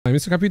Hi,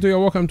 Mr. Kapito, you're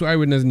welcome to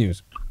Eyewitness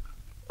News.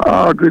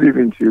 Good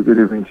evening to you. Good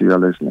evening to your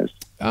listeners.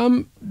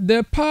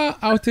 The power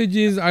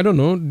outages, I don't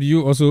know, do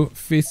you also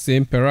face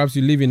same? Perhaps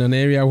you live in an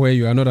area where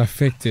you are not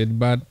affected,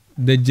 but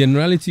the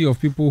generality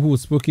of people who have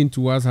spoken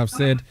to us have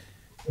said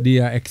they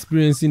are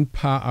experiencing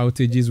power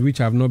outages which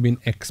have not been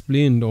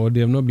explained or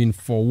they have not been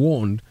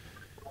forewarned.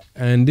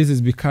 And this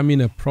is becoming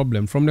a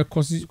problem. From the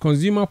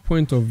consumer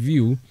point of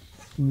view,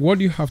 what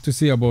do you have to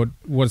say about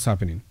what's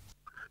happening?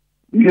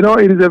 You know,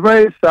 it is a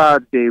very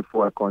sad day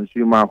for a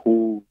consumer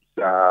whose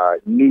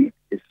need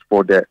is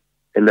for the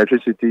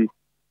electricity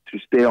to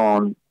stay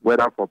on,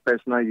 whether for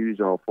personal use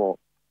or for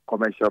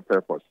commercial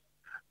purpose.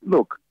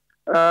 Look,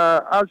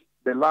 as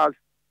the last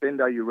thing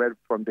that you read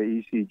from the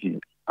ECG,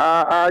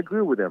 I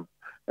agree with them.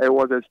 It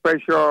was a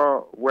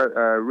special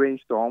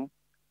rainstorm,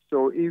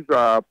 so if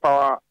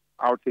power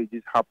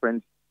outages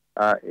happen,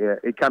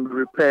 it can be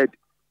repaired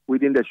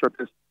within the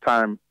shortest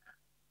time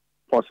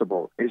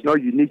possible. It's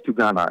not unique to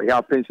Ghana. It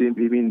happens in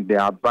even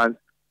the advanced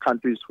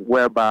countries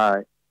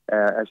whereby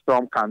a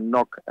storm can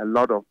knock a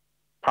lot of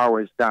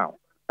power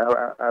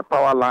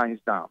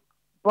lines down.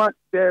 But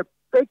the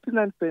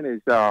pertinent thing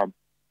is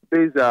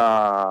this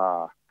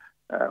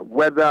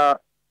whether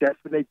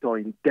definite or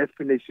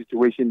indefinite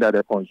situation that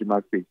a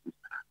consumer faces.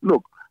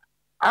 Look,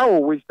 I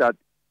will wish that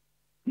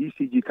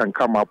ECG can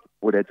come up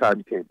with a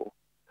timetable.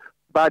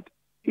 But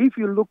if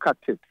you look at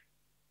it,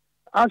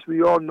 as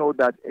we all know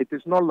that it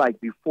is not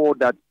like before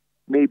that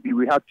maybe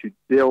we had to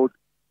build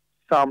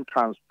some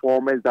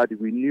transformers that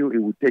we knew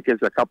it would take us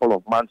a couple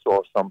of months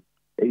or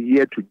a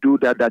year to do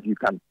that you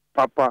can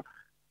proper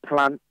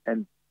plan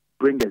and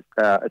bring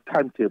a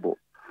timetable.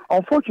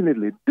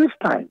 Unfortunately, this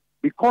time,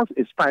 because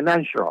it's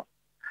financial,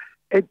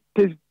 it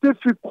is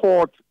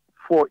difficult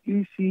for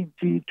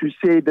ECG to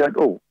say that,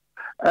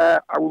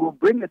 I will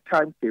bring a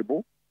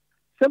timetable,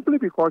 simply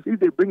because if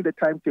they bring the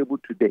timetable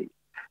today,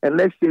 and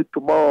let's say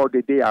tomorrow or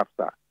the day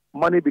after,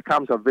 money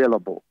becomes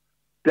available,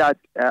 that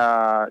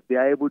they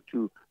are able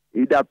to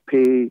either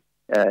pay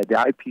the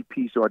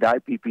IPPs or the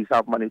IPPs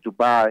have money to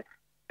buy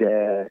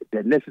the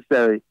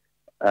necessary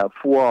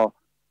fuel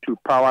to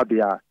power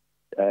their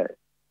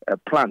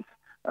plants.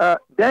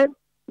 Then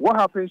what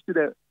happens to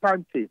the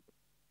timetable?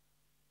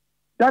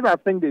 That, I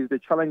think, is the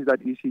challenge that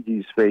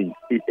ECG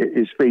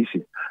is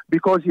facing.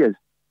 Because, yes,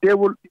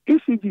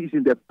 ECG is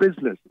in the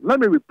business. Let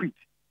me repeat.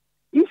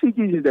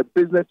 ECG is in the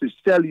business to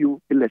sell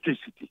you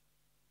electricity.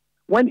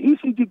 When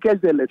ECG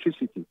gets the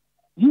electricity,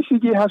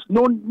 ECG has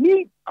no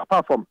need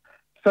apart from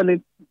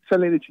selling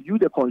it to you,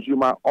 the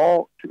consumer,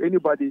 or to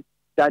anybody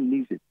that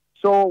needs it.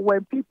 So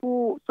when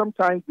people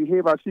sometimes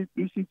behave as if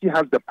ECG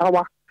has the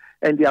power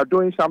and they are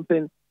doing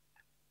something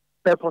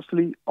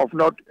purposely of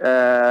not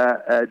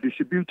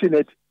distributing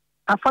it,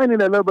 I find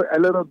it a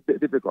little bit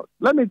difficult.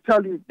 Let me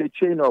tell you the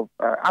chain of,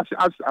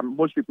 as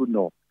most people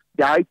know,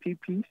 the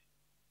IPPs,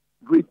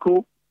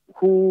 GRICO,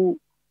 who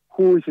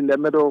is in the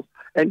middle,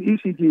 and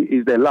ECG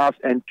is the last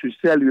end to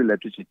sell you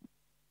electricity.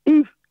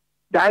 If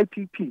the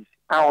IPPs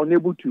are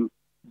unable to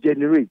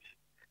generate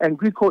and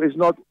GRICO is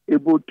not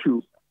able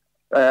to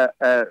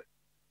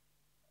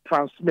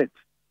transmit,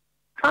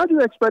 how do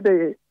you expect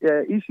the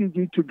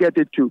ECG to get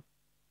it to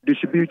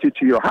distribute it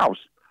to your house?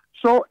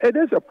 So it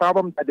is a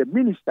problem that the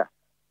minister,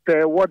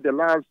 what the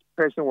last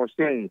person was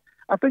saying,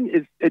 I think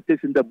it is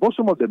in the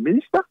bosom of the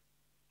minister,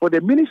 for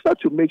the minister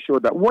to make sure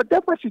that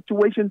whatever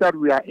situation that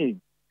we are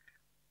in,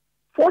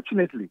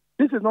 fortunately,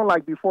 this is not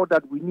like before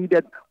that we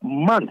needed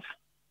months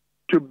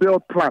to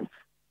build plants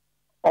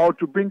or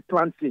to bring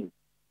plants in.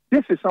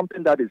 This is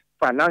something that is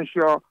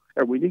financial,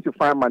 and we need to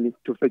find money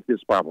to fix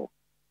this problem.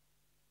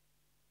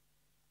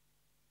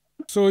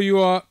 So you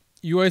are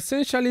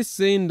essentially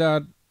saying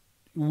that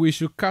we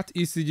should cut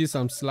ECG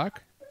some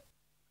slack?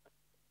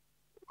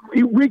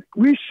 We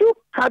should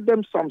cut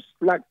them some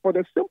slack for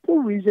the simple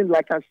reason,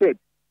 like I said,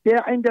 they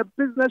are in the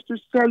business to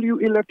sell you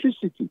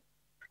electricity.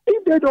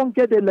 If they don't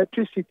get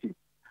electricity,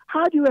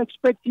 how do you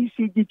expect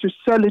ECG to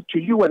sell it to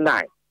you and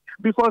I?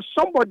 Because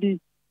somebody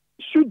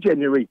should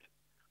generate.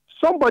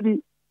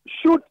 Somebody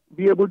should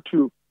be able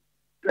to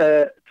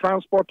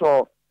transport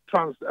or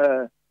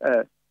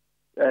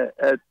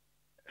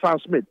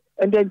transmit.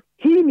 And then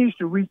he needs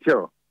to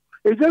retail.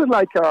 It's just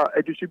like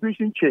a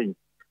distribution chain.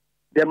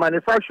 The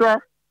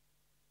manufacturer,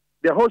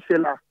 the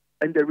wholesaler,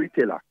 and the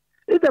retailer.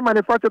 If the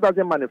manufacturer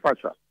doesn't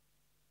manufacture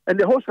and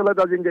the wholesaler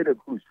doesn't get the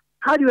goods,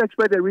 how do you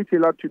expect the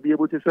retailer to be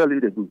able to sell you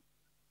the goods?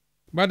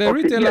 But the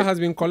retailer has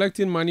been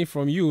collecting money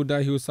from you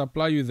that he will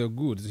supply you the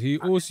goods. He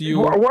owes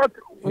you.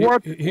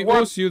 He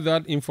owes you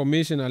that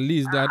information at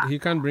least that he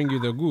can't bring you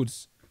the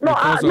goods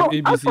because of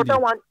ABCD. As for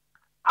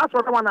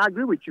that one, I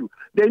agree with you.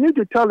 They need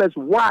to tell us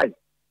why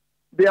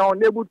they are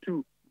unable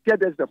to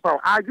get us the power.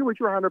 I agree with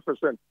you 100%.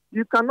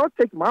 You cannot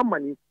take my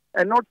money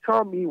and not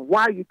tell me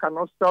why you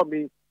cannot sell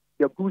me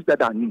the goods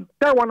that I need.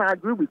 That one, I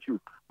agree with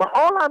you. But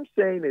all I'm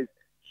saying is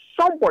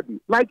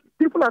somebody, like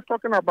people are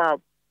talking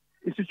about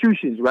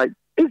institutions, right?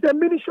 It's the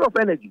Ministry of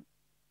Energy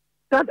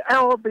that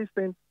all these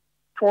things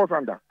falls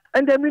under.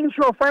 And the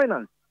Ministry of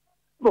Finance.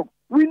 Look,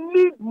 we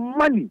need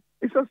money.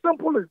 It's as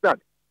simple as that.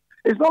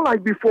 It's not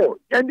like before.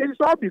 And it's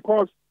all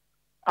because,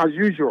 as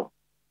usual,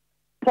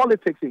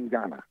 politics in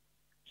Ghana.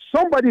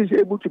 Somebody is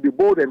able to be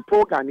bold and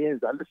tell Ghanaians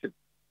that, listen,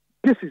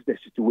 this is the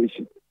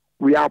situation.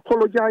 We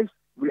apologize.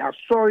 We are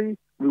sorry.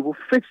 We will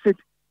fix it.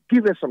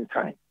 Give us some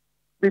time.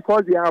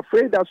 Because they are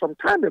afraid that some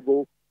time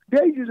ago,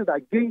 they used it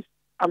against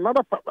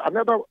another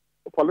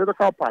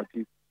political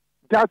party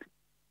that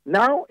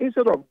now,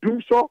 instead of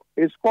dumsor,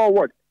 is called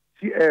what?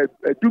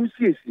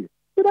 Dumsor.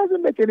 It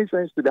doesn't make any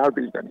sense to the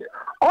average Ghanaian.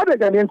 All the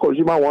Ghanaian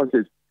consumer wants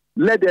is,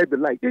 let there be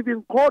light.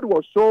 Even God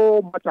was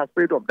so much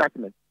afraid of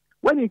darkness.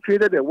 When he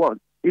created the world,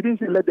 he didn't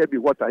say, let there be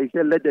water. He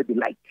said, let there be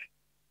light.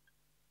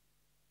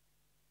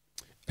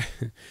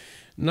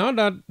 Now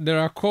that there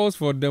are calls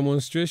for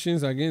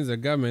demonstrations against the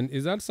government,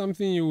 is that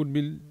something you would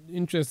be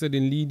interested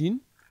in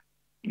leading?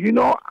 You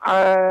know,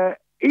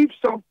 if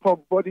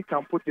somebody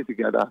can put it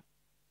together,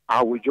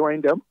 I will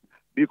join them.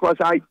 Because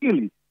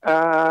ideally,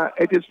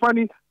 it is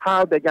funny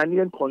how the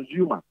Ghanaian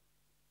consumer,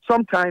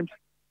 sometimes,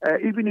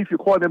 even if you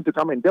call them to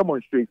come and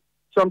demonstrate,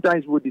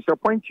 sometimes will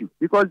disappoint you.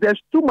 Because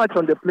there's too much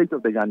on the plate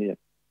of the Ghanaian.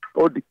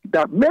 Or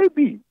that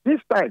maybe this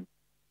time,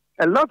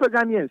 a lot of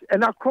Ghanaians,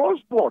 and across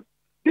board,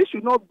 this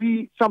should not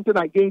be something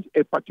against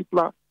a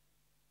particular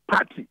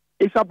party.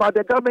 It's about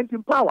the government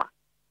in power,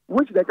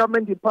 which the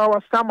government in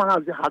power somehow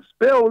has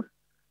failed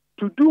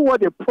to do what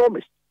they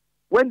promised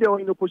when they were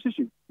in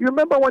opposition. You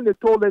remember when they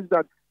told us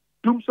that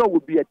dumsor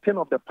would be a thing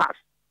of the past?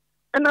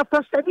 And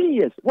after 7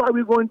 years, why are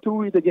we going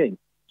through it again?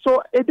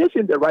 So it is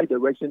in the right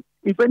direction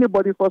if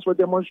anybody calls for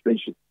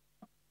demonstration.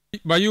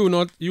 But you will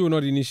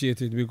not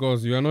initiate it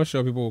because you are not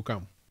sure people will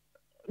come.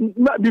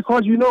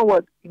 Because you know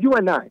what? You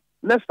and I,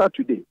 let's start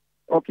today.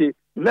 Okay,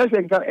 let's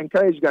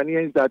encourage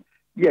Ghanaians that,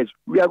 yes,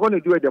 we are going to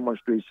do a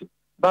demonstration.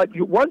 But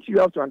once you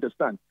have to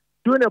understand,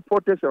 doing a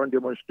protest or a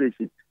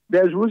demonstration,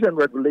 there's rules and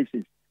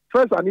regulations.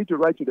 First, I need to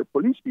write to the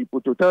police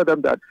people to tell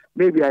them that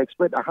maybe I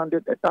expect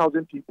 100,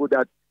 1,000 people,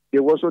 that they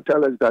also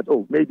tell us that,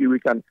 oh, maybe we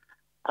can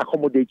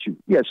accommodate you.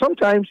 Yeah,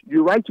 sometimes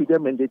you write to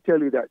them and they tell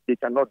you that they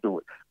cannot do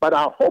it. But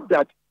I hope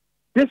that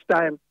this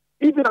time,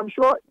 even I'm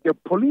sure the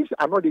police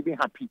are not even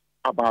happy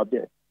about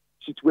the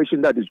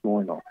situation that is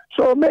going on.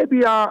 So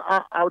maybe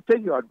I'll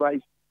take your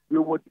advice.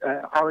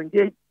 I'll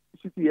engage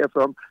Citi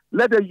FM.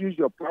 Let us use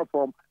your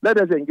platform. Let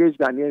us engage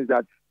Ghanaians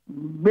that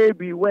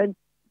maybe when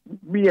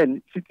me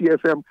and Citi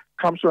FM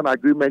comes to an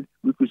agreement,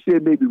 we could say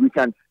maybe we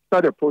can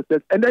start a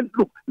process. And then,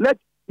 look, let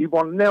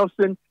Yvonne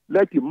Nelson,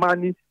 let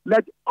Imani,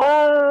 let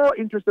all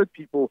interested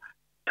people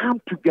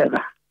come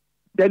together.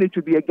 Then it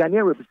will be a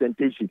Ghanaian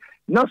representation,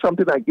 not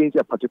something against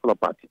a particular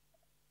party.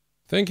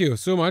 Thank you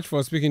so much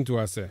for speaking to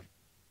us, sir.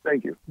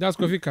 Thank you. That's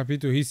Kofi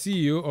Kapito. He's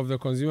CEO of the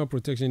Consumer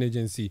Protection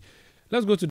Agency. Let's go to